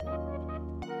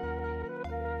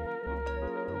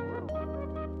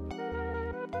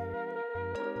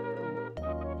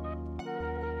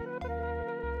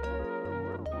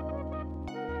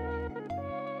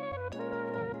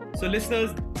So, listeners,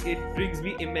 it brings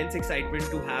me immense excitement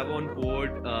to have on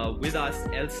board with us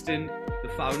Elston, the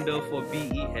founder for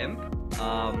BE Hemp.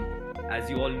 As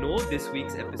you all know, this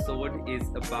week's episode is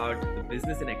about the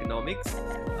business and economics,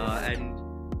 and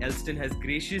Elston has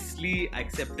graciously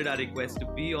accepted our request to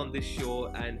be on this show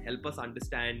and help us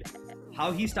understand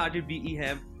how he started BE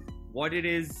Hemp, what it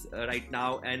is right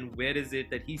now, and where is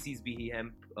it that he sees BE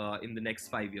Hemp in the next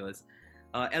 5 years.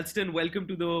 Elston, welcome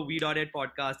to the We.Ed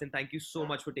podcast, and thank you so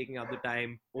much for taking out the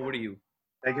time. Over to you.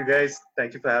 Thank you, guys.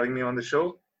 Thank you for having me on the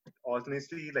show.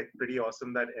 Honestly, pretty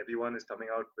awesome that everyone is coming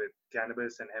out with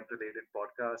cannabis and hemp-related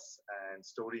podcasts and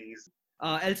stories.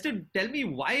 Elston, tell me,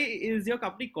 why is your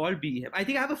company called BE Hemp? I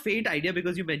think I have a faint idea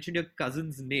because you mentioned your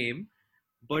cousin's name,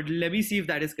 but let me see if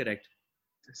that is correct.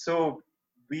 So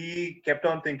we kept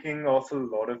on thinking of a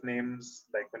lot of names,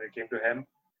 when it came to hemp.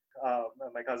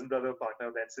 My cousin brother partner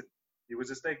Benson, he was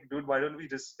just like, dude, why don't we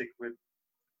just stick with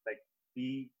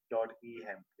B.E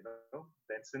Hemp,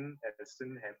 Benson,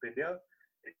 Elston, Hemp India.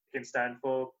 It can stand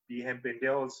for B Hemp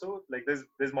India also.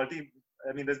 There's multi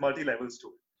levels to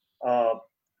it.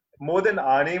 More than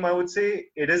our name, I would say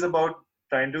it is about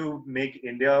trying to make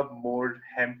India more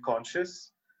hemp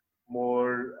conscious,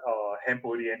 more hemp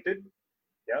oriented,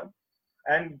 yeah,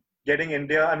 and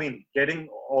getting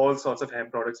all sorts of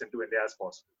hemp products into India as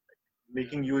possible,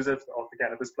 making use of the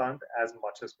cannabis plant as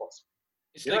much as possible.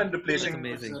 It's and replacing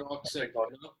amazing.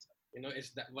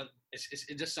 It's that one.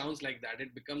 It just sounds like that.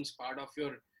 It becomes part of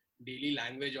your daily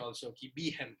language also. Ki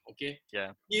be hemp, okay?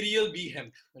 Yeah. Be real, be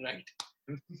hemp, right?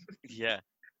 Yeah.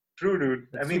 True, dude.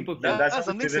 That's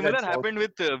something similar happened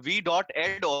with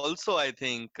V.Ed also, I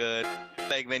think.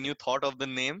 When you thought of the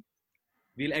name.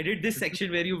 We'll edit this section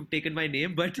where you've taken my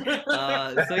name, but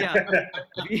so yeah,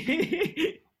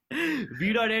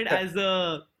 V.Ed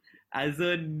as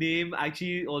a name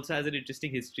actually also has an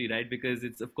interesting history, right? Because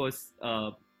it's of course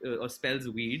spells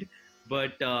weed,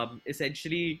 but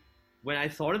essentially when I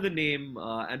thought of the name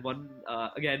and one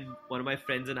of my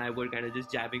friends and I were kind of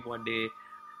just jamming one day,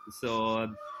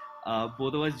 so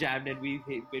both of us jammed and when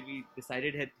we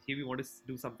decided, hey, we want to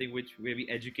do something where we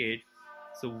educate.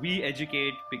 So We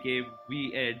Educate became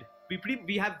We.Ed.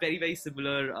 We have very, very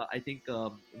similar, I think,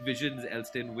 visions,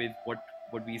 Elston, with what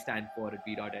we stand for at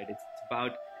V.Ed. It's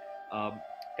about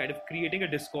kind of creating a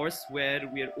discourse where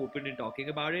we are open in talking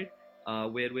about it,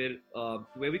 where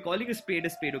we're calling a spade,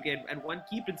 okay? And one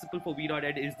key principle for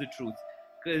V.Ed is the truth.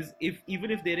 Because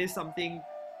even if there is something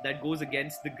that goes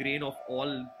against the grain of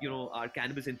all, our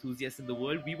cannabis enthusiasts in the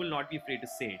world, we will not be afraid to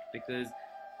say it, because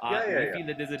we feel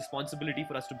that there's a responsibility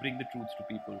for us to bring the truth to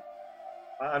people.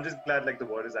 I'm just glad the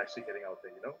word is actually getting out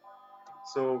there,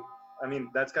 So,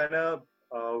 that's kind of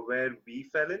where we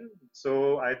fell in.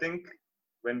 So I think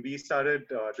when we started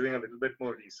doing a little bit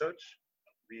more research,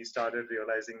 we started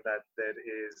realizing that there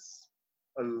is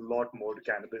a lot more to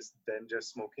cannabis than just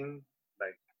smoking.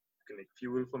 You can make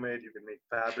fuel from it, you can make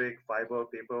fabric, fiber,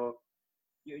 paper,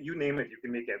 you name it, you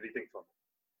can make everything from it.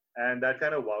 And that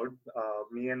kind of wowed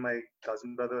me and my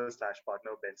cousin brother /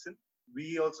 partner Benson.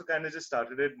 We also kind of just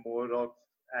started it more of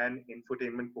an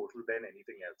infotainment portal than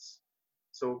anything else.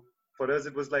 So for us,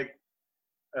 it was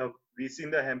we've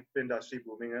seen the hemp industry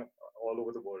booming all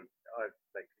over the world.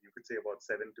 You could say about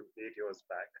 7 to 8 years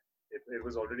back. It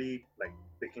was already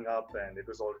picking up and it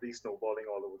was already snowballing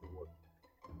all over the world.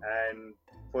 And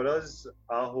for us,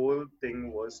 our whole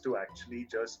thing was to actually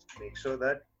just make sure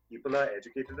that people are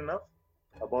educated enough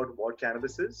about what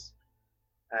cannabis is,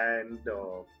 and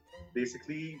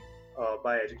basically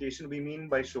by education we mean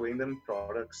by showing them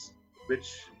products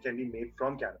which can be made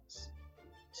from cannabis.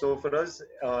 So for us,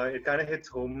 it kind of hits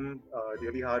home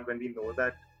really hard when we know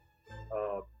that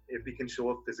if we can show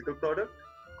a physical product,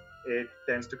 it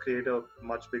tends to create a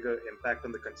much bigger impact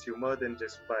on the consumer than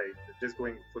just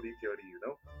going fully theory,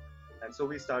 And so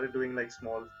we started doing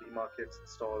small flea markets,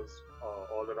 stalls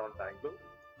all around Bangalore.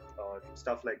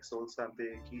 Stuff like Soul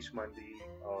Sante, Quiche Mandi,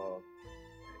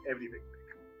 everything.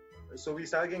 So we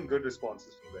started getting good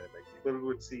responses from there. People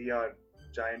would see our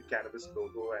giant cannabis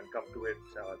logo and come to it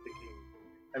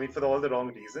thinking, for all the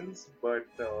wrong reasons, but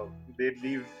they'd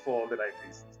leave for all the right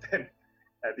reasons then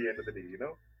at the end of the day,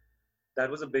 That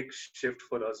was a big shift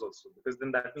for us also, because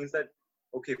then that means that,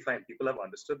 okay, fine, people have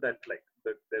understood that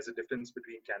there's a difference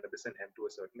between cannabis and hemp to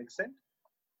a certain extent,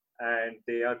 and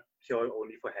they are here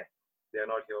only for hemp. They are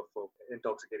not here for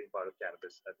intoxicating part of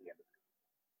cannabis at the end of the day.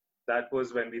 That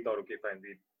was when we thought, okay, fine,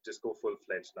 we just go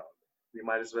full-fledged now. We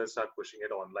might as well start pushing it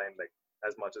online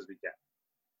as much as we can.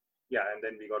 Yeah, and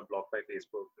then we got blocked by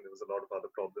Facebook, and there was a lot of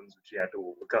other problems which we had to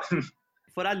overcome.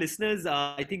 For our listeners,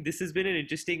 I think this has been an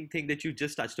interesting thing that you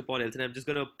just touched upon, Elston. I'm just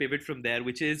going to pivot from there,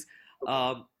 which is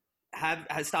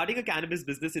starting a cannabis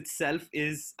business itself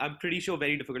is, I'm pretty sure,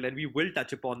 very difficult, and we will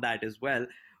touch upon that as well.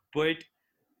 But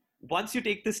once you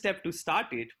take the step to start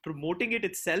it, promoting it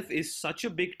itself is such a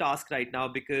big task right now,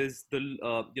 because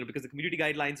because the community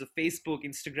guidelines of Facebook,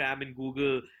 Instagram, and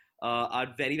Google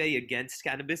are very, very against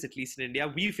cannabis, at least in India.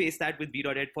 We face that with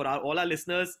B.Ed. For all our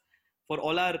listeners, for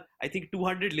all our, I think,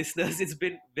 200 listeners, it's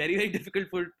been very, very difficult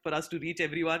for us to reach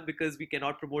everyone because we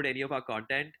cannot promote any of our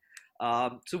content.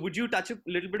 So would you touch a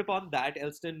little bit upon that,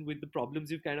 Elston, with the problems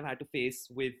you've kind of had to face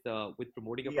with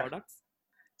promoting your products?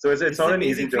 So it's not an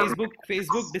easy job.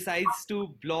 Facebook decides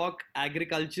to block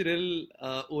agricultural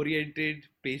oriented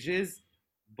pages,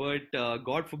 but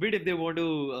God forbid if they want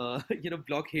to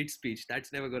block hate speech.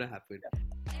 That's never going to happen.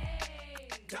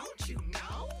 Hey, don't you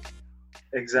know?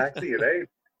 Exactly, right?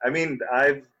 I mean,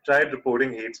 I've tried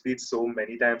reporting hate speech so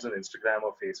many times on Instagram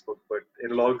or Facebook, but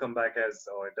it'll all come back as,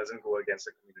 oh, it doesn't go against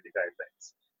the community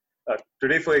guidelines.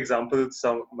 Today, for example,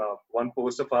 one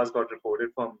post of ours got reported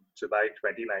from July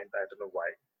 29th. I don't know why.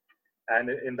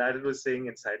 And in that, it was saying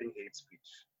inciting hate speech.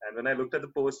 And when I looked at the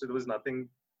post, it was nothing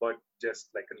but just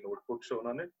like a notebook shown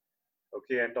on it.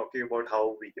 Okay, and talking about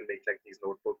how we can make like these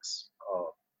notebooks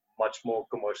much more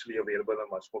commercially available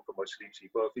and much more commercially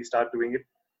cheaper if we start doing it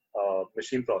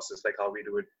machine process, like how we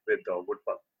do it with wood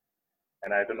pulp.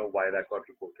 And I don't know why that got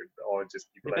reported, or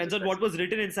just people. Depends on what was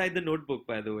written inside the notebook,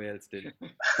 by the way, Elston.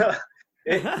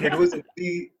 it was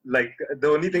the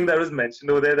only thing that was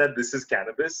mentioned over there, that this is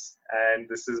cannabis and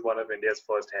this is one of India's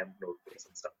first hemp notebooks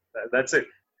and stuff. That's it.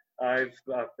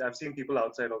 I've seen people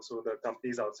outside also, the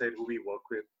companies outside who we work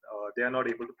with, they are not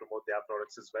able to promote their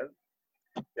products as well.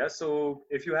 Yeah, so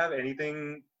if you have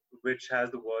anything which has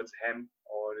the words hemp,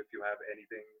 or if you have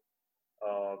anything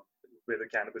with a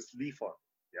cannabis leaf on,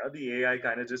 yeah, the AI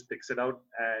kind of just picks it out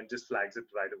and just flags it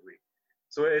right away.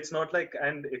 So it's not like,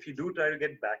 and if you do try to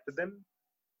get back to them,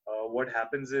 what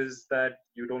happens is that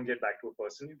you don't get back to a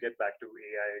person, you get back to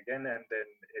AI again, and then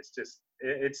it's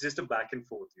just a back and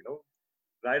forth,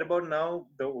 Right about now,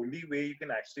 the only way you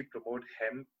can actually promote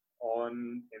hemp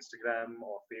on Instagram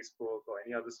or Facebook or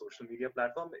any other social media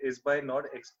platform is by not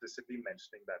explicitly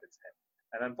mentioning that it's hemp.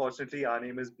 And unfortunately, our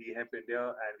name is B Hemp India,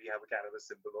 and we have a cannabis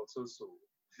symbol also, so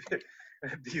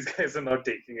these guys are not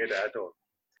taking it at all.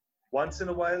 Once in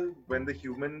a while, when the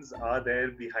humans are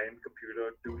there behind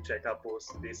computer to check our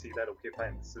posts, they see that, okay,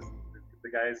 fine,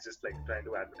 the guy is just like trying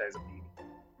to advertise a beanie.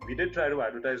 We did try to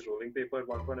advertise rolling paper at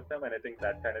one point of time, and I think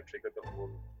that kind of triggered the whole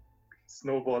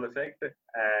snowball effect.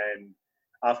 And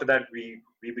after that, we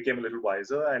became a little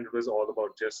wiser, and it was all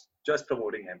about just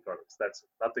promoting hemp products. That's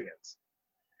nothing else.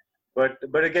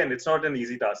 But again, it's not an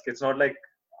easy task. It's not like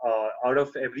out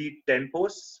of every 10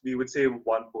 posts, we would say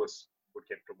one post would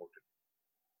get promoted.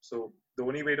 So the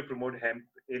only way to promote hemp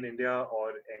in India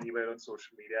or anywhere on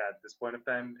social media at this point of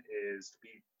time is to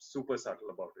be super subtle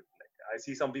about it. Like, I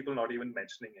see some people not even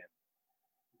mentioning hemp.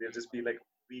 They'll just be like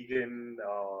vegan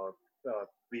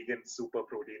super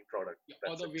protein product.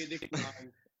 Or the Vedic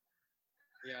plant.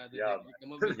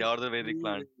 Or the Vedic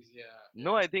plant. Yeah.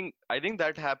 No, I think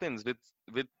that happens with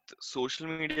social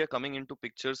media coming into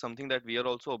picture. Something that we are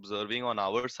also observing on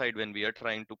our side when we are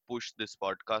trying to push this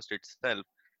podcast itself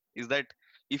is that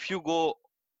if you go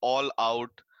all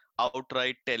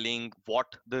outright telling what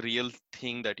the real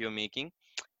thing that you're making,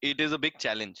 it is a big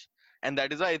challenge. And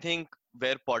that is why I think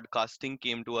where podcasting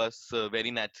came to us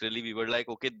very naturally. We were like,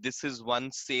 okay, this is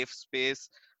one safe space.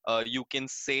 You can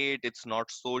say it, it's not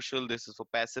social, this is for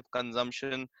passive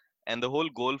consumption. And the whole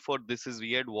goal for This Is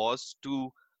Weird was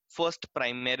to first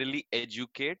primarily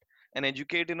educate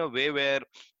in a way where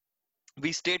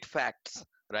we state facts,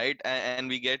 right? And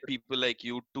we get people like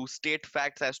you to state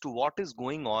facts as to what is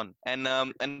going on. And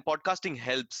podcasting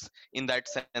helps in that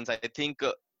sense. I think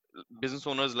business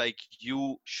owners like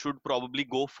you should probably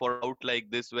go for out like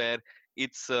this, where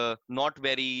it's not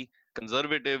very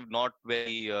conservative, not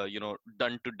very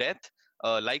done to death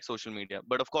like social media.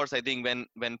 But of course, I think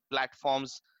when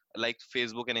platforms like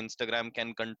Facebook and Instagram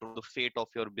can control the fate of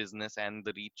your business and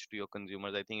the reach to your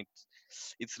consumers, I think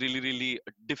it's really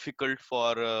difficult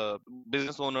for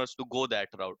business owners to go that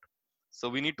route. So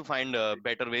we need to find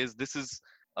better ways. This is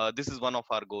one of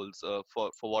our goals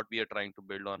for what we are trying to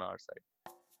build on our side.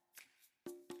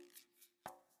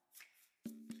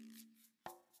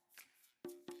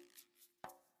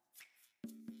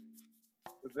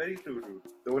 Very true, dude.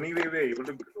 The only way we're able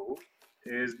to grow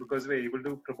is because we're able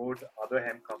to promote other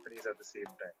hemp companies at the same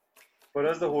time. For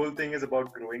us, the whole thing is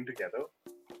about growing together.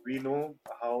 We know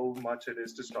how much it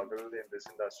is to struggle in this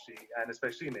industry, and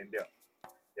especially in India,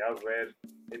 yeah, where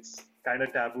it's kind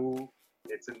of taboo,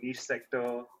 it's a niche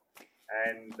sector,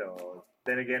 and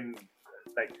then again,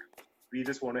 like we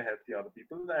just want to help the other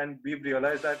people, and we've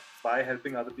realized that by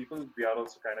helping other people, we are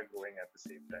also kind of growing at the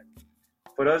same time.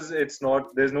 For us, it's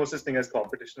not. There's no such thing as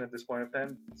competition at this point of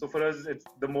time. So for us, it's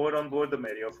the more on board, the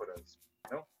merrier for us.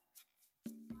 You know.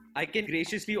 I can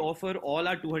graciously offer all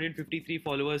our 253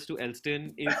 followers to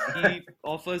Elston if he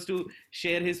offers to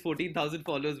share his 14,000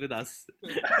 followers with us.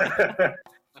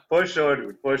 For sure,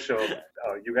 dude. For sure.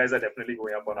 You guys are definitely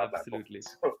going up on our Absolutely.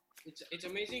 platform. It's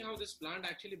amazing how this plant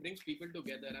actually brings people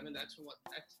together. I mean, that's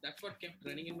what kept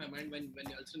running in my mind when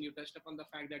Nelson, you touched upon the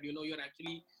fact that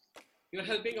you're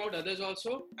helping out others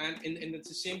also, and in the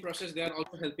same process they are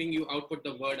also helping you output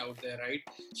the word out there, right?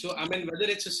 So I mean, whether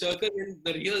it's a circle in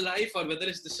the real life or whether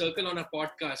it's the circle on a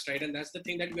podcast, right? And that's the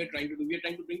thing that we are trying to do. We are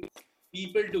trying to bring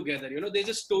people together. There's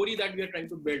a story that we are trying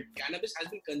to build. Cannabis has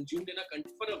been consumed in a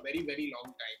country for a very, very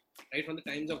long time, right? From the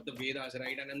times of the Vedas,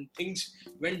 right? And then things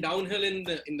went downhill in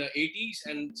the 80s,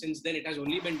 and since then it has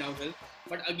only been downhill.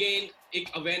 But again, एक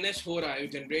awareness हो रहा है,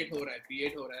 generate हो रहा है,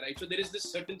 create हो रहा है, right? So there is this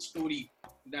certain story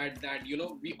that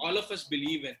we all of us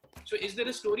believe in. So is there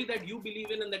a story that you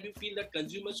believe in and that you feel that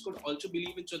consumers could also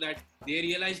believe in, so that they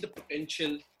realize the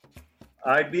potential?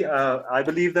 I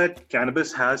believe that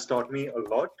cannabis has taught me a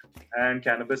lot, and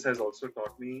cannabis has also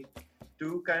taught me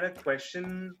to kind of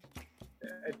question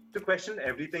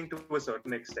everything to a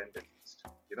certain extent, at least.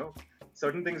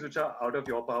 Certain things which are out of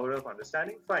your power of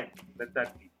understanding, fine, let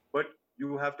that be. But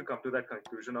you have to come to that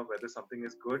conclusion of whether something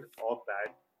is good or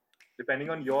bad, depending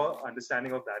on your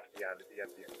understanding of that reality at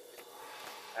the end.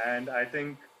 And I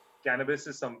think cannabis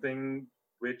is something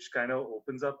which kind of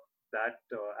opens up that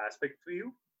aspect for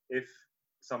you. If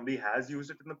somebody has used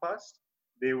it in the past,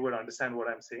 they would understand what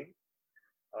I'm saying,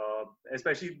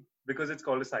 especially because it's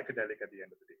called a psychedelic at the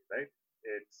end of the day, right?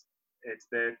 It's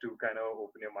there to kind of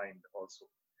open your mind also.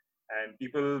 And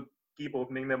people keep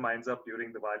opening their minds up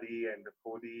during Diwali and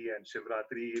Holi and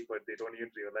Shivratri, but they don't even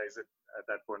realize it at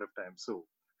that point of time. So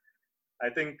I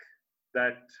think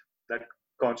that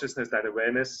consciousness, that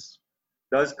awareness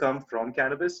does come from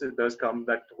cannabis. It does come,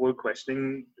 that whole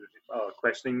questioning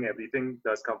everything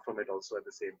does come from it also at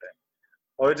the same time.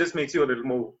 Or it just makes you a little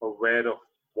more aware of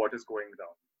what is going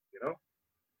down,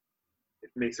 It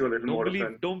makes you a little more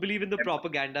Don't believe in the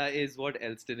propaganda is what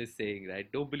Elston is saying,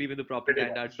 right? Don't believe in the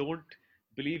propaganda. Don't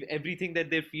believe everything that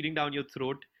they're feeding down your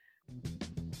throat.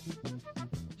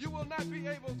 You will not be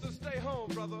able to stay home,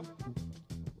 brother.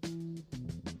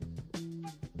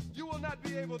 You will not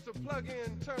be able to plug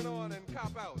in, turn on, and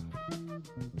cop out.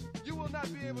 You will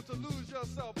not be able to lose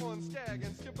yourself on Skag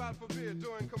and skip out for beer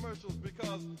during commercials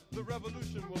because the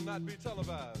revolution will not be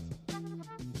televised.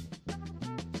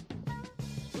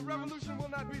 The revolution will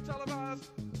not be televised.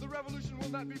 The revolution will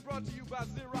not be brought to you by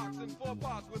Xerox in 4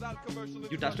 parts without commercial.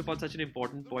 You touched upon such an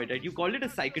important point, right? You called it a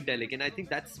psychedelic, and I think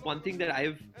that's one thing that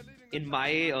I've, in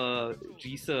my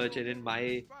research and in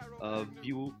my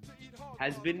view,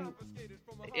 has been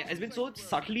so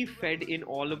subtly fed in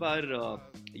all of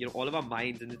our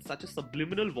minds, and it's such a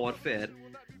subliminal warfare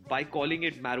by calling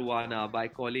it marijuana, by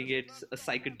calling it a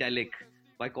psychedelic,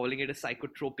 by calling it a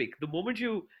psychotropic. The moment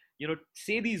you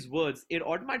say these words, it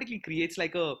automatically creates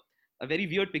like a very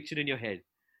weird picture in your head.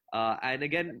 And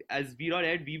again, as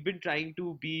V.Ed, we've been trying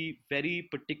to be very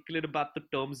particular about the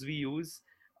terms we use,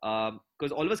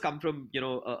 because all of us come from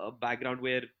a background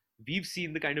where we've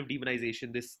seen the kind of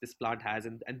demonization this plant has,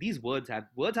 and these words have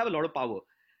a lot of power.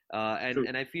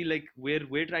 And I feel like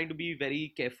we're trying to be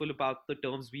very careful about the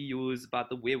terms we use, about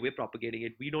the way we're propagating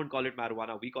it. We don't call it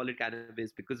marijuana, we call it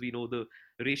cannabis, because we know the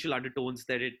racial undertones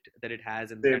that it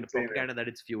has and the kind of propaganda that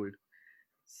it's fueled.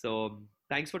 So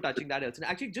thanks for touching that, Elston.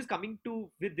 Actually, just coming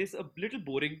to with this a little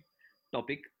boring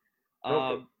topic.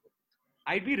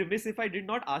 I'd be remiss if I did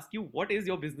not ask you, what is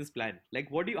your business plan? Like,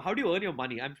 how do you earn your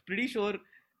money? I'm pretty sure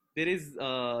there's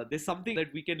something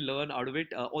that we can learn out of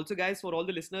it. Also, guys, for all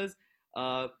the listeners,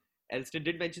 Elston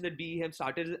did mention that BEHEM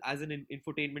started as an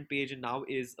infotainment page and now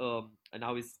is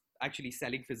actually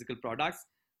selling physical products.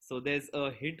 So there's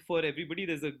a hint for everybody.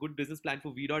 There's a good business plan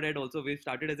for V.Ed also. We've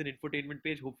started as an infotainment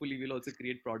page. Hopefully, we'll also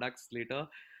create products later.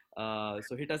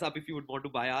 So hit us up if you would want to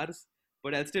buy ours.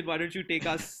 But Elston, why don't you take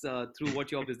us through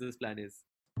what your business plan is?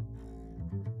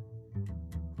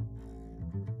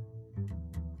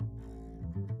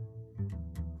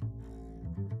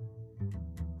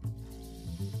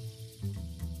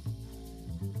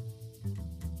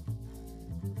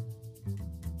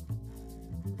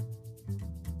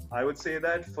 I would say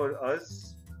that for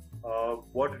us,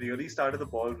 what really started the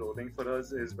ball rolling for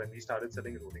us is when we started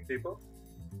selling rolling paper,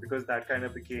 because that kind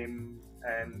of became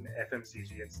an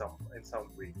FMCG in some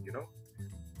way,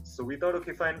 So we thought,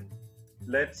 okay, fine,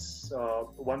 let's.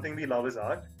 One thing we love is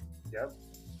art, yeah.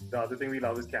 the other thing we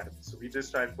love is cannabis. So we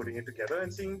just tried putting it together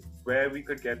and seeing where we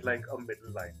could get like a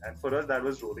middle line. And for us, that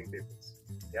was rolling papers.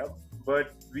 Yeah.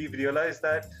 But we've realized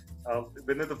that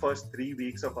within the first 3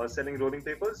 weeks of us selling rolling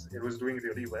papers, it was doing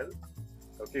really well.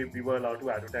 Okay, we were allowed to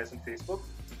advertise on Facebook.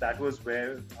 That was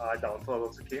where our downfall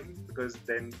also came, because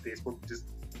then Facebook just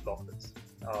blocked us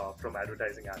from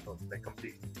advertising at all, like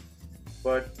completely.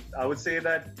 But I would say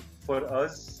that for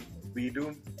us, we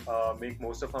do make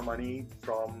most of our money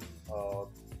from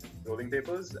rolling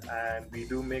papers, and we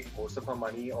do make most of our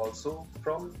money also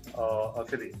from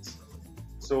affiliates.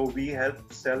 So we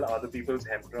help sell other people's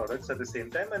hemp products at the same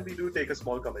time, and we do take a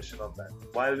small commission on that.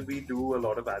 While we do a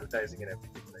lot of advertising and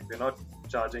everything, like we're not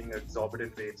charging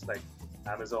exorbitant rates like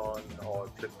Amazon or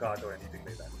Flipkart or anything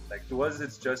like that. Like to us,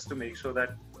 it's just to make sure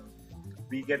that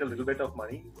we get a little bit of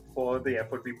money for the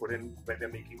effort we put in when we're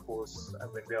making posts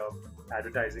and when we are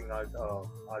advertising our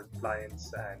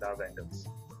clients and our vendors.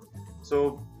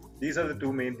 So these are the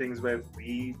two main things where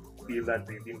we feel that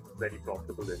we've been very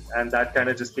profitable in, and that kind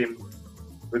of just came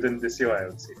within this year, I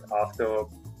would say, after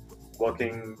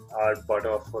working our butt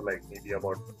off for like maybe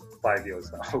about 5 years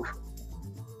now.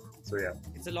 So yeah,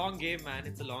 It's a long game, man.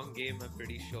 It's a long game, I'm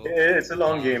pretty sure. it's a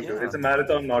long game, dude. yeah. It's a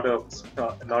marathon, not a sprint,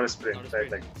 Not a right?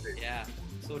 sprint. Like you say. Yeah,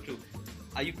 so true.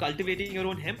 Are you cultivating your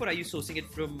own hemp, or are you sourcing it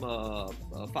from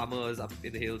farmers up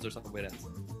in the hills or somewhere else?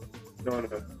 No.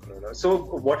 So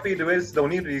what we do is, the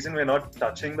only reason we're not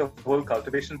touching the whole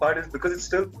cultivation part is because it's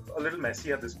still a little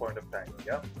messy at this point of time.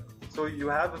 Yeah. So you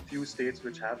have a few states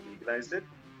which have legalized it,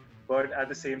 but at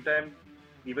the same time,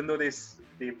 even though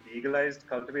they've legalized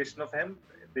cultivation of hemp,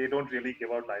 they don't really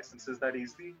give out licenses that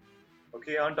easily.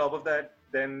 Okay. On top of that,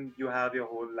 then you have your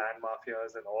whole land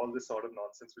mafias and all this sort of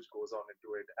nonsense which goes on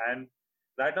into it. And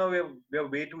right now we're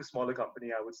way too small a company,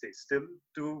 I would say, still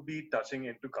to be touching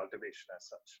into cultivation as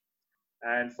such.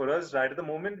 And for us, right at the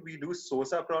moment, we do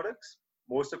source our products.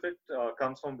 Most of it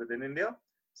comes from within India.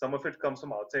 Some of it comes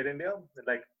from outside India.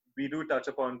 Like we do touch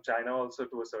upon China also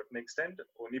to a certain extent,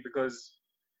 only because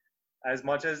as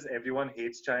much as everyone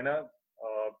hates China,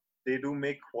 they do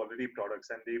make quality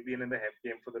products, and they've been in the hemp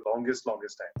game for the longest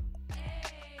time.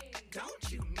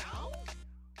 Don't you know?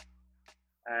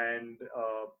 And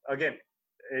again,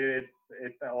 it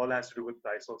all has to do with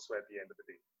price also at the end of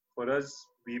the day. For us,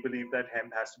 we believe that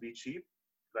hemp has to be cheap.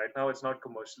 Right now, it's not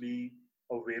commercially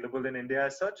available in India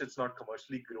as such. It's not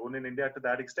commercially grown in India to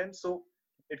that extent. So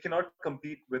it cannot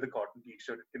compete with a cotton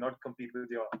t-shirt. It cannot compete with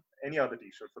any other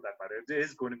t-shirt for that matter. It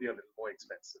is going to be a little more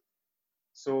expensive.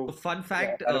 So Fun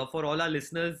fact for all our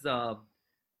listeners,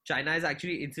 China is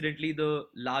actually incidentally the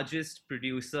largest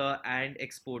producer and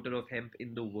exporter of hemp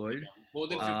in the world. More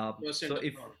than 50% So of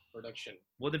if- production.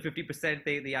 More than 50%,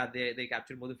 they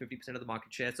captured more than 50% of the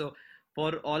market share. So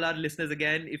for all our listeners,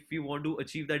 again, if you want to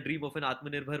achieve that dream of an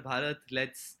Atmanirbhar Bharat,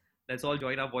 let's all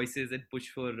join our voices and push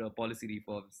for policy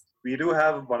reforms. we do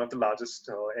have one of the largest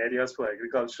areas for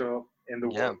agriculture in the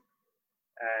Yeah. world,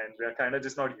 and we're kind of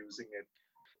just not using it.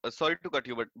 Sorry to cut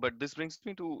you, but this brings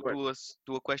me to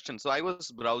a question. So I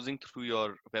was browsing through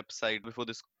your website before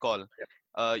this call.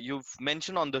 You've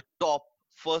mentioned on the top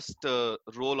first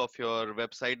roll of your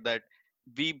website that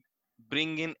we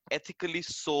bring in ethically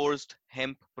sourced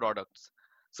hemp products.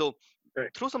 So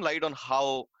Correct. throw some light on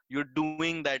how you're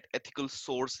doing that ethical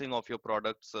sourcing of your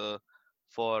products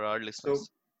for our listeners.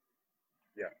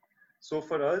 So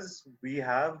for us, we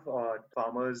have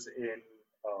farmers in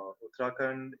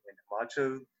Uttarakhand, in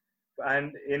Himachal,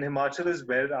 and in Himachal is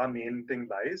where our main thing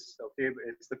lies. Okay,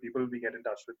 it's the people we get in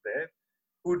touch with there,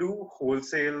 who do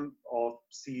wholesale of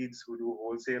seeds, who do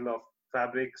wholesale of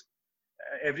fabrics.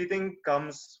 Everything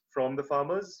comes from the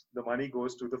farmers. The money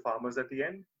goes to the farmers at the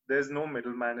end. There's no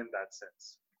middleman in that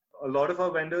sense. A lot of our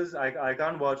vendors, I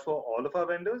can't vouch for all of our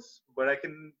vendors, but I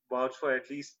can vouch for at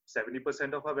least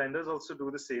 70% of our vendors also do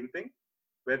the same thing,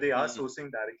 where they are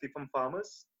sourcing directly from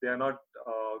farmers. They are not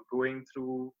going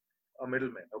through a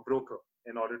middleman, a broker,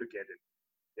 in order to get it.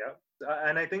 Yeah.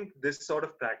 And I think this sort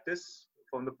of practice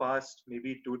from the past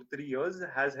maybe 2 to 3 years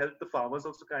has helped the farmers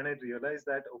also kind of realize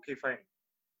that, okay, fine,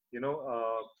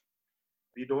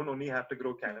 we don't only have to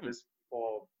grow cannabis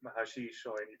or hashish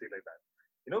or anything like that.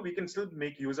 We can still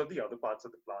make use of the other parts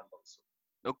of the plant also.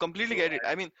 No, completely get it.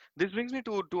 I mean, this brings me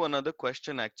to another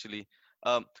question actually.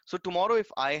 So tomorrow, if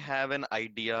I have an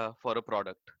idea for a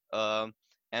product,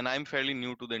 and I'm fairly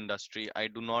new to the industry, I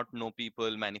do not know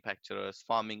people, manufacturers,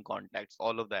 farming contacts,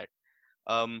 all of that.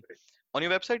 On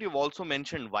your website, you've also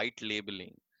mentioned white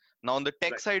labeling. Now, on the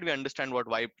tech Right. side, we understand what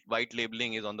white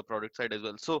labeling is on the product side as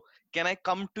well. So, can I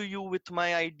come to you with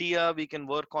my idea? We can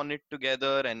work on it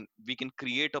together, and we can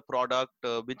create a product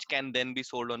which can then be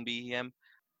sold on BEM.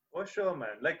 For sure,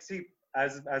 man. Like, see,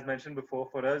 as mentioned before,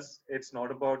 for us, it's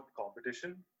not about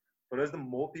competition. For us, the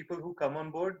more people who come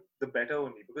on board, the better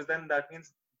only, because then that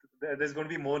means there's going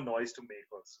to be more noise to make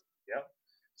also. Yeah.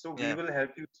 So we Yeah. will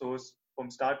help you source from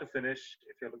start to finish.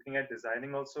 If you're looking at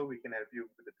designing also, we can help you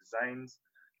with the designs.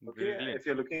 Okay. Brilliant. If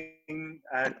you're looking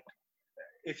at,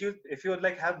 if you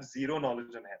like have zero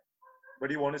knowledge on hemp,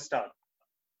 but you want to start,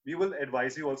 we will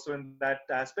advise you also in that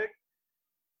aspect.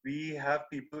 We have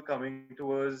people coming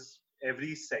to us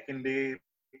every second day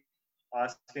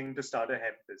asking to start a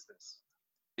hemp business.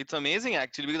 It's amazing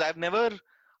actually, because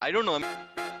I don't know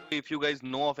if you guys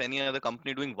know of any other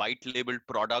company doing white labeled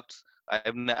products.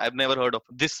 I've never heard of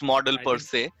this model I per think-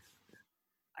 se.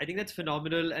 I think that's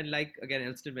phenomenal, and like again,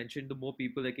 Elston mentioned, the more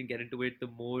people that can get into it, the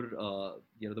more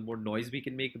the more noise we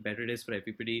can make, the better it is for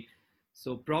everybody.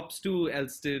 So props to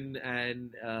Elston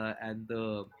and Yeah.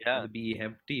 the BE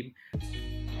Hemp team.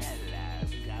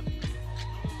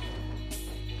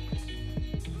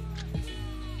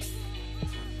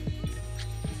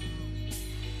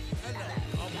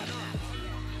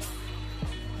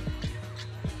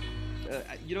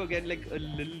 Again, like a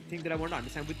little thing that I want to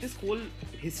understand with this whole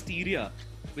hysteria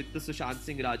with the Sushant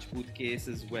Singh Rajput case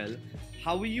as well.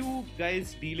 How are you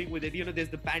guys dealing with it? There's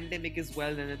the pandemic as well,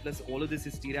 and then plus all of this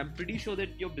hysteria. I'm pretty sure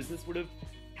that your business would have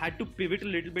had to pivot a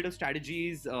little bit of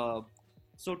strategies.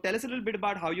 So tell us a little bit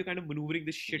about how you're kind of maneuvering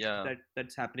this shit Yeah.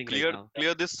 that's happening Clear right now.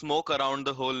 clear this smoke around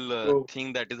the whole So-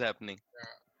 thing that is happening.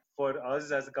 For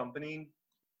us as a company,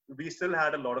 we still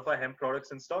had a lot of our hemp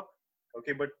products in stock.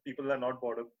 Okay, but people are not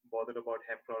bothered about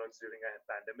hemp products during a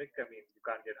pandemic. I mean, you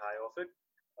can't get high off it.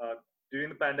 During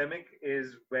the pandemic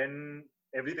is when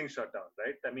everything shut down,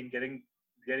 right? I mean,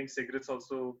 getting cigarettes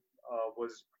also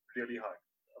was really hard.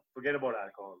 Forget about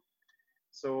alcohol.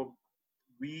 So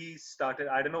we started.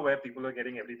 I don't know where people are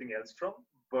getting everything else from,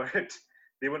 but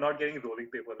they were not getting rolling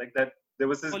paper like that. There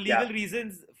was this For gap.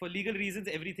 legal reasons,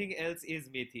 everything else is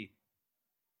methi.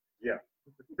 Yeah,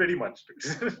 pretty much.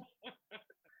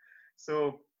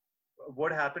 So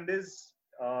what happened is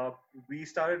we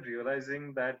started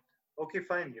realizing that, okay,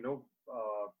 fine,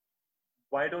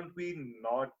 why don't we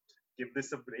not give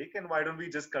this a break, and why don't we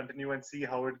just continue and see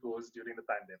how it goes during the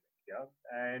pandemic? Yeah.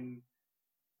 And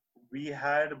we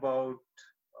had about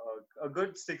a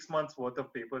good 6 months worth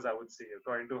of papers, I would say,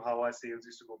 according to how our sales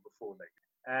used to go before.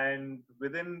 And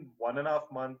within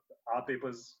 1.5 months, our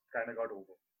papers kind of got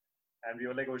over. And we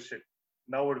were like, oh shit,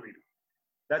 now what do we do?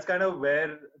 That's kind of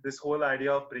where this whole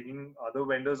idea of bringing other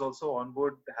vendors also on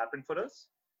board happened for us.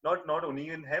 Not only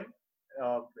in hemp,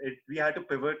 we had to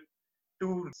pivot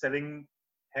to selling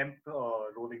hemp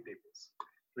rolling papers.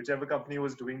 Whichever company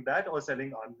was doing that or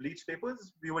selling unbleached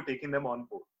papers, we were taking them on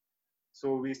board.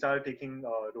 So we started taking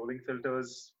rolling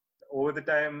filters. Over the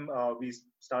time, we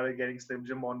started getting Slim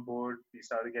Jim on board. We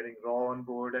started getting Raw on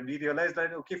board, and we realized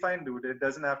that, okay, fine, dude, it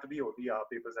doesn't have to be only our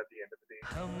papers at the end of the day.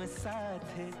 हम साथ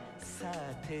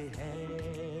साथ हैं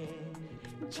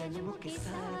जन्मों के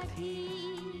साथी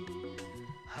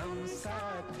हम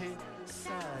साथ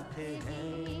साथ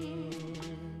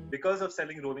हैं. Because of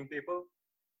selling rolling paper,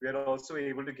 we are also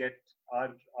able to get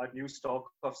our new stock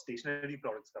of stationery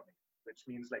products coming, which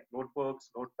means like notebooks,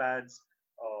 notepads,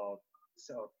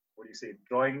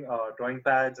 drawing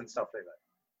pads and stuff like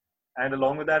that. And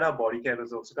along with that, our body care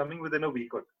is also coming within a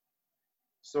week or two.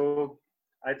 So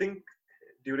I think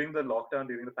during the lockdown,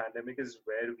 during the pandemic is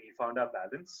where we found our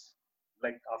balance.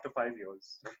 Like after 5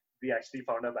 years, we actually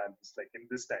found our balance, like in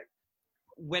this time.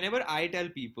 Whenever I tell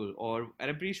people, and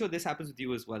I'm pretty sure this happens with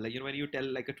you as well, like, when you tell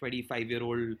like a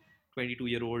 25-year-old,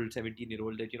 22-year-old,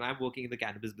 17-year-old that, I'm working in the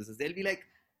cannabis business, they'll be like,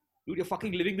 dude, you're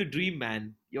fucking living the dream,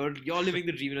 man. You're living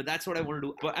the dream. That's what I want to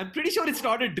do. But I'm pretty sure it's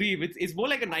not a dream. It's more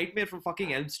like a nightmare from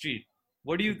fucking Elm Street.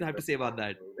 What do you have to say about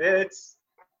that? It's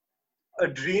a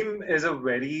dream is a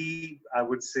very, I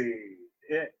would say,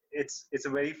 it's a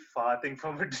very far thing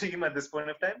from a dream at this point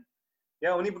of time.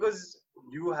 Yeah, only because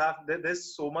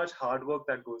there's so much hard work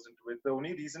that goes into it. The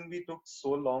only reason we took so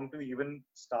long to even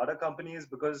start a company is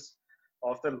because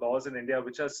of the laws in India,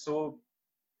 which are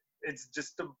it's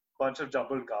just a bunch of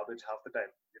jumbled garbage half the time,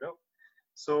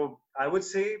 So I would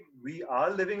say we are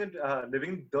living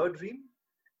the dream,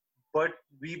 but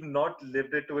we've not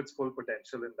lived it to its full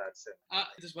potential in that sense.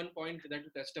 This one point that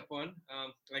you touched upon,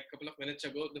 like a couple of minutes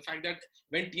ago, the fact that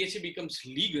when THC becomes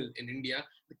legal in India,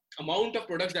 the amount of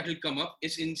products that will come up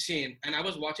is insane. And I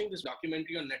was watching this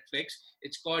documentary on Netflix.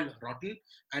 It's called Rotten,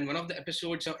 and one of the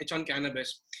episodes it's on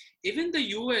cannabis. Even the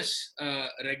US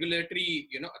regulatory,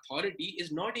 authority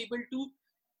is not able to,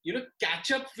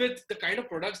 catch up with the kind of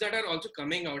products that are also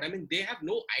coming out. I mean, they have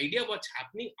no idea what's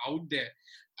happening out there.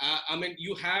 I mean,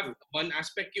 you have one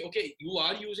aspect. Okay, you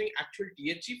are using actual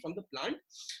THC from the plant.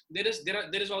 There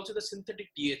is also the synthetic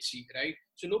THC, right?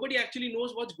 So nobody actually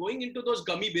knows what's going into those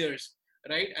gummy bears,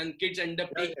 right? And kids end up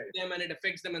taking them, and it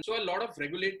affects them. And so a lot of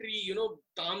regulatory,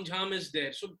 taam jam is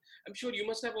there. So I'm sure you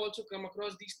must have also come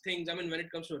across these things. I mean, when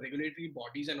it comes to regulatory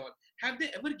bodies and all, have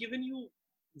they ever given you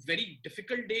very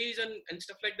difficult days and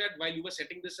stuff like that while you were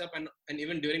setting this up, and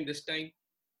even during this time?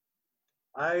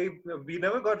 We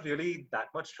never got really that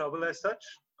much trouble as such,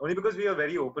 only because we were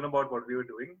very open about what we were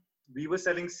doing. We were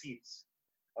selling seeds.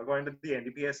 According to the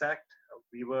NDPS Act,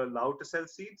 we were allowed to sell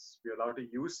seeds. We were allowed to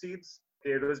use seeds.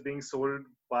 It was being sold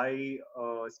by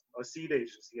a seed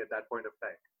agency at that point of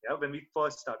time. Yeah, when we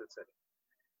first started selling.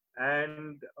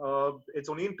 And it's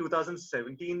only in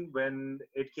 2017 when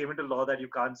it came into law that you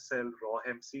can't sell raw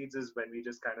hemp seeds is when we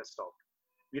just kind of stopped.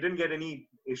 We didn't get any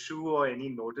issue or any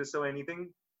notice or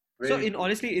anything. So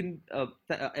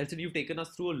Elson, you've taken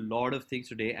us through a lot of things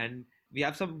today, and we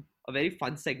have a very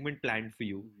fun segment planned for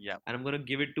you. Yeah. And I'm going to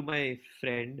give it to my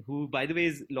friend, who, by the way,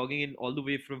 is logging in all the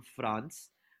way from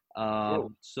France.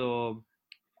 So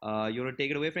you want to take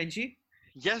it away, Frenchie?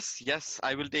 Yes,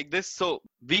 I will take this. So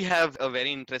we have a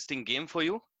very interesting game for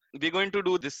you. We're going to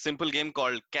do this simple game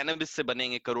called Cannabis Se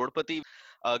Banenge Karodpati.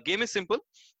 Game is simple.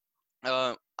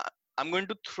 I'm going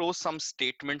to throw some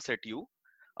statements at you.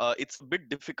 It's a bit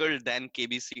difficult than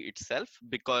KBC itself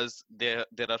because there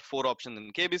are 4 options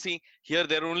in KBC. Here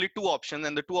there are only 2 options,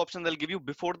 and the 2 options I'll give you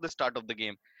before the start of the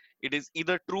game. It is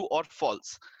either true or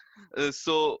false.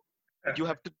 So you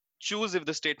have to choose if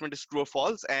the statement is true or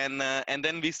false, and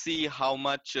then we see how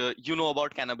much you know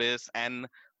about cannabis and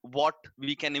what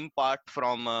we can impart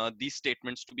from these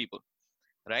statements to people.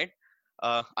 Right?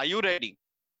 Are you ready?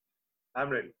 I'm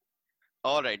ready.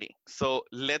 Alrighty. So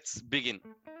let's begin.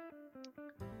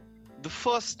 The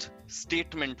first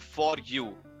statement for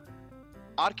you: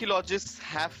 archaeologists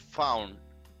have found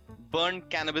burned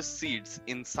cannabis seeds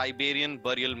in Siberian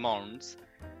burial mounds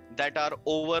that are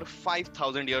over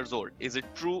 5,000 years old. Is it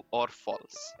true or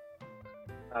false?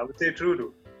 I would say true,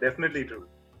 too. Definitely true.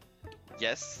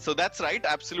 Yes, so that's right.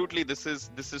 Absolutely, this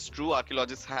is true.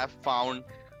 Archaeologists have found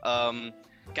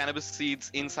cannabis seeds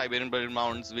in Siberian burial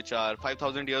mounds which are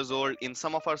 5,000 years old. In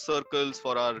some of our circles,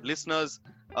 for our listeners,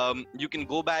 you can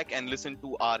go back and listen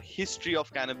to our history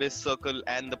of cannabis circle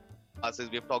and the classes.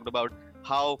 We have talked about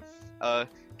how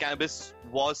cannabis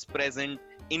was present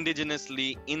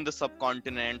indigenously in the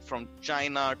subcontinent, from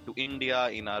China to India,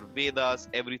 in our Vedas,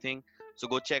 everything. So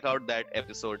go check out that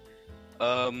episode.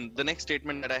 The next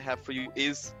statement that I have for you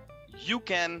is: you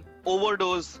can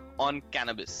overdose on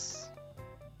cannabis.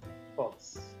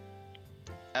 False.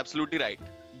 Absolutely right.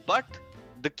 But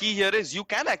the key here is you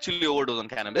can actually overdose on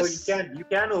cannabis. So you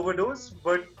can overdose,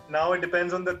 but now it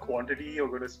depends on the quantity you're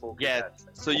going to smoke. Yeah.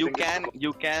 So you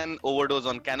can overdose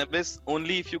on cannabis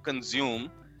only if you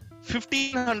consume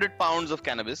 1,500 pounds of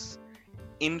cannabis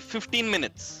in 15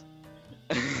 minutes,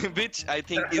 which I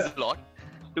think is a lot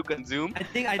to consume. I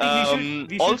think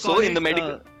we should also call in it, the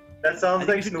medical. That sounds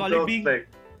like Snoop Snoop Dogg's like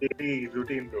daily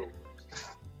routine, though.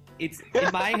 It's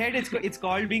in my head. It's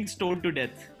called being stoned to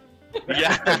death.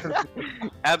 Yeah,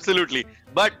 absolutely.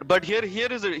 But here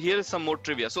is some more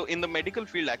trivia. So in the medical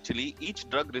field, actually, each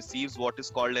drug receives what is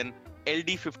called an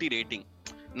LD50 rating.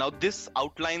 Now this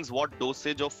outlines what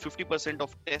dosage of 50%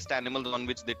 of test animals on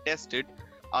which they tested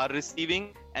are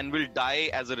receiving and will die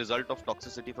as a result of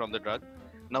toxicity from the drug.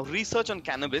 Now research on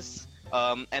cannabis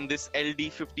and this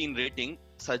LD15 rating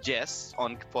suggests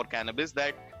for cannabis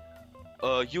that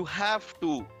you have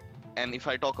to, and if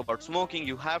I talk about smoking,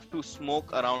 you have to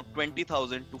smoke around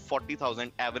 20,000 to 40,000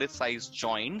 average size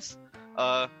joints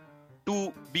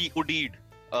to be OD'd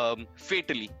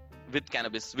fatally with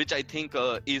cannabis, which I think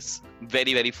is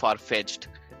very, very far-fetched,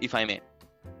 if I may.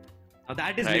 Now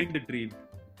that is living the dream.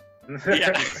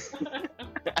 Yeah.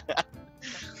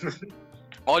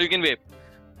 Or you can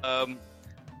vape.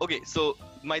 Okay, so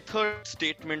my third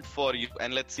statement for you,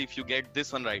 and let's see if you get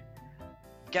this one right.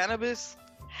 Cannabis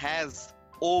has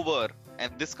over,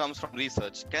 and this comes from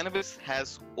research, cannabis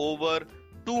has over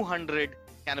 200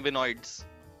 cannabinoids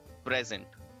present.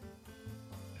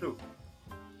 True.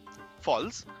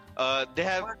 False.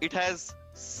 It has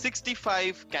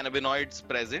 65 cannabinoids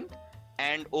present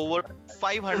and over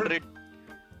 500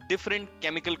 different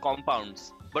chemical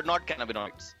compounds, but not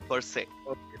cannabinoids per se.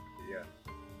 Okay. Yeah.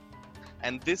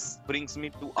 And this brings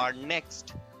me to our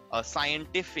next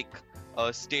scientific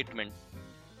statement.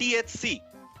 THC,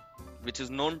 which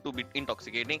is known to be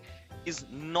intoxicating, is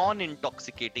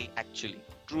non-intoxicating actually.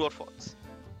 True or false?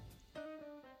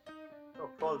 Oh,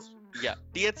 false. Yeah,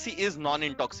 THC is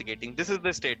non-intoxicating. This is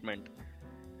the statement.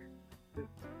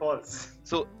 False.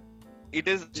 So it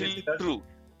is actually THC does. true.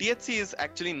 THC is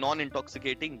actually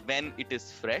non-intoxicating when it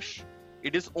is fresh.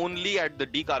 It is only at the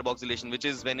decarboxylation, which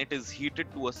is when it is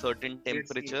heated to a certain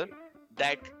temperature,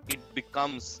 that it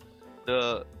becomes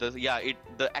the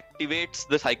activates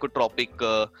the psychotropic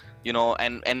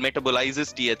and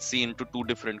metabolizes THC into two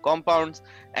different compounds.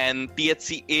 And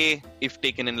THCA, if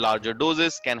taken in larger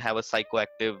doses, can have a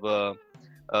psychoactive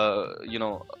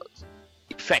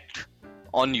effect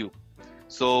on you.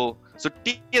 So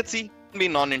THC can be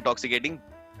non-intoxicating.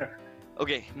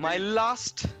 Okay, my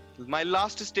last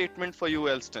statement for you,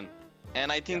 Elston,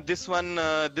 and I think this one,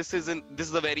 this is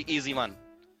a very easy one.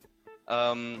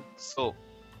 So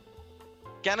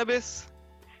cannabis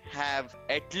have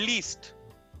at least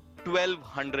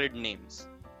 1,200 names.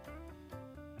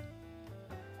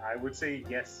 I would say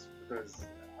yes, because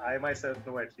I myself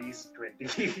know at least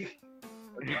 20.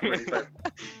 25.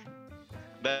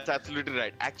 That's absolutely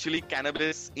right. Actually,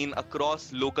 cannabis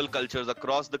across local cultures,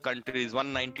 across the countries,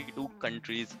 192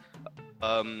 countries,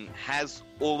 has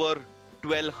over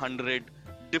 1,200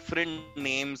 different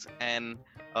names, and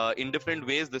in different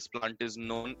ways this plant is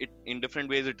known.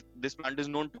 This plant is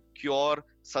known to cure,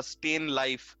 sustain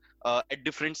life at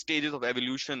different stages of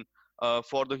evolution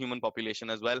for the human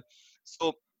population as well.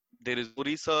 So there is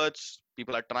research,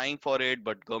 people are trying for it,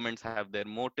 but governments have their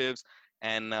motives,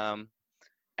 and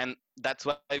that's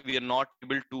why we are not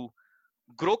able to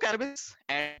grow cannabis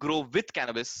and grow with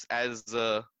cannabis as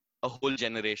a whole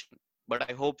generation. But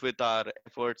I hope with our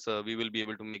efforts, we will be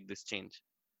able to make this change.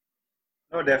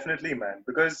 No, definitely, man.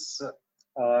 Because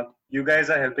you guys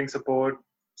are helping support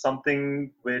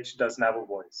something which doesn't have a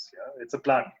voice. Yeah, it's a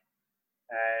plant,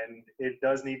 and it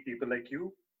does need people like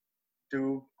you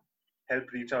to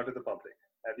help reach out to the public.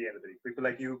 At the end of the day, people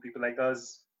like you, people like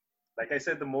us. Like I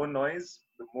said, the more noise,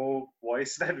 the more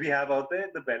voice that we have out there,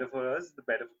 the better for us, the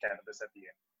better for cannabis at the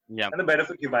end, Yeah, and the better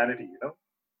for humanity.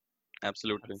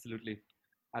 absolutely.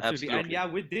 Absolutely. And yeah,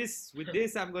 with this,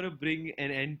 I'm going to bring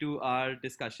an end to our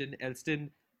discussion.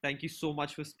 Elston, thank you so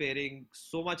much for sparing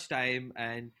so much time,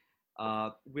 and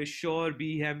we're sure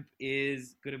B Hemp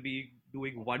is going to be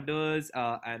doing wonders.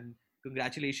 And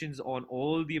congratulations on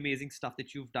all the amazing stuff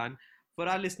that you've done. For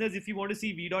our listeners, if you want to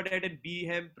see V.Ed and B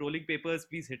Hemp rolling papers,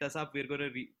 please hit us up. We're gonna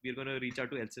reach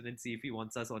out to Elston and see if he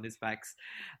wants us on his packs.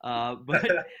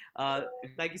 But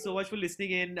thank you so much for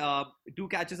listening in. Do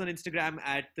catch us on Instagram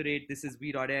at @this is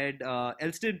V.Ed.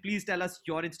 Elston, please tell us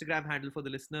your Instagram handle for the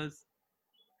listeners.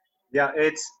 Yeah,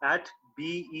 it's at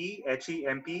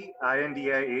BEHEMPINDIA,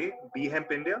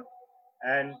 BHemp India,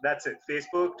 and that's it.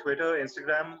 Facebook, Twitter,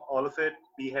 Instagram, all of it,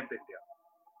 BHemp India.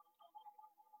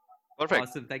 Perfect.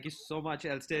 Awesome. Thank you so much,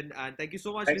 Elston. And thank you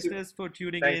so much, Thank you. listeners, for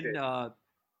tuning Thanks, in.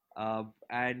 Dave.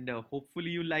 And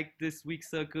hopefully you like this week's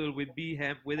circle with B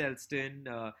Hemp, with Elston.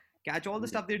 Catch all the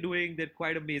stuff they're doing. They're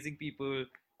quite amazing people.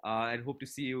 And hope to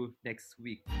see you next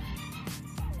week.